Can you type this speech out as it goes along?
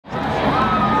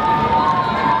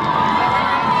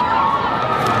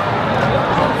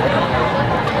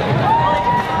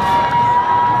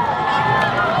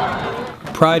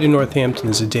Pride in Northampton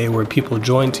is a day where people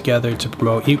join together to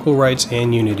promote equal rights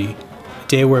and unity. A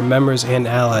day where members and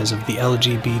allies of the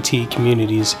LGBT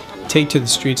communities take to the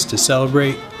streets to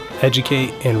celebrate,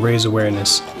 educate, and raise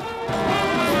awareness.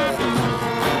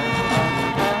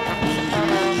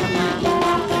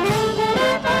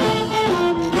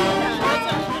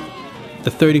 The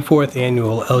 34th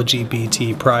annual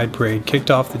LGBT Pride Parade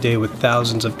kicked off the day with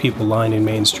thousands of people lined in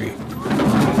Main Street.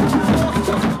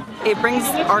 It brings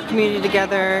our community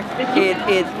together.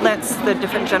 It lets the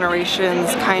different generations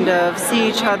kind of see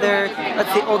each other,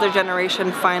 lets the older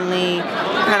generation finally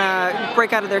kind of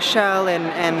break out of their shell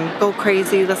and go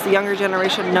crazy, lets the younger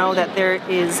generation know that there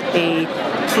is a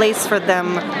place for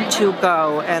them to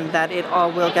go and that it all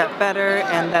will get better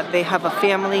and that they have a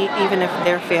family even if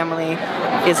their family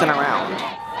isn't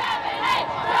around.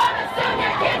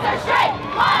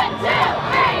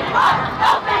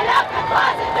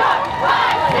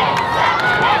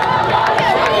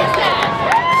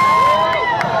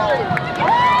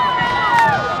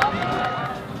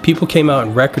 People came out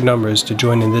in record numbers to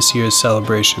join in this year's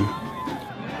celebration.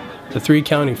 The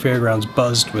three-county fairgrounds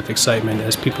buzzed with excitement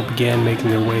as people began making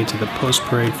their way to the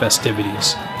post-parade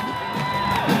festivities.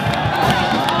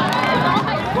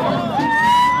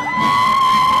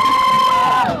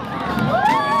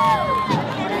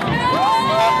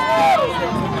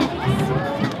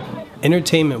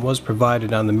 Entertainment was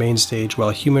provided on the main stage while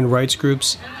human rights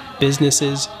groups,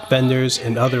 businesses, vendors,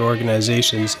 and other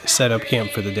organizations set up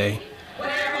camp for the day.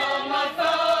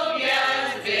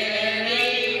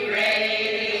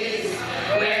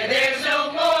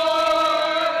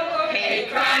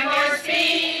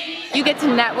 You get to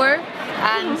network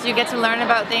and you get to learn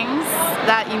about things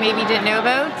that you maybe didn't know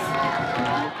about.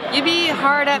 You'd be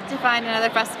hard up to find another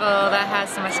festival that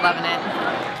has so much love in it.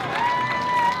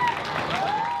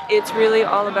 It's really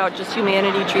all about just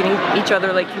humanity, treating each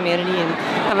other like humanity and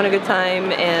having a good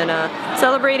time and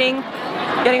celebrating,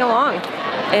 getting along,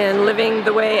 and living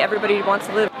the way everybody wants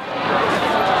to live.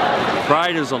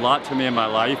 Pride is a lot to me in my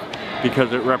life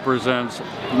because it represents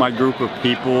my group of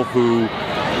people who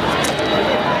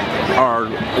are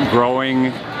growing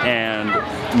and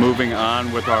moving on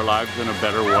with our lives in a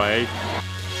better way.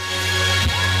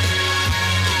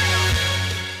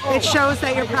 It shows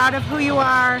that you're proud of who you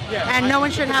are and no one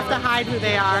should have to hide who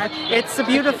they are. It's a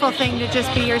beautiful thing to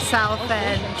just be yourself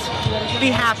and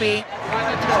be happy.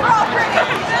 We're all pretty.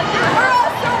 We're all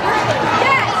so pretty.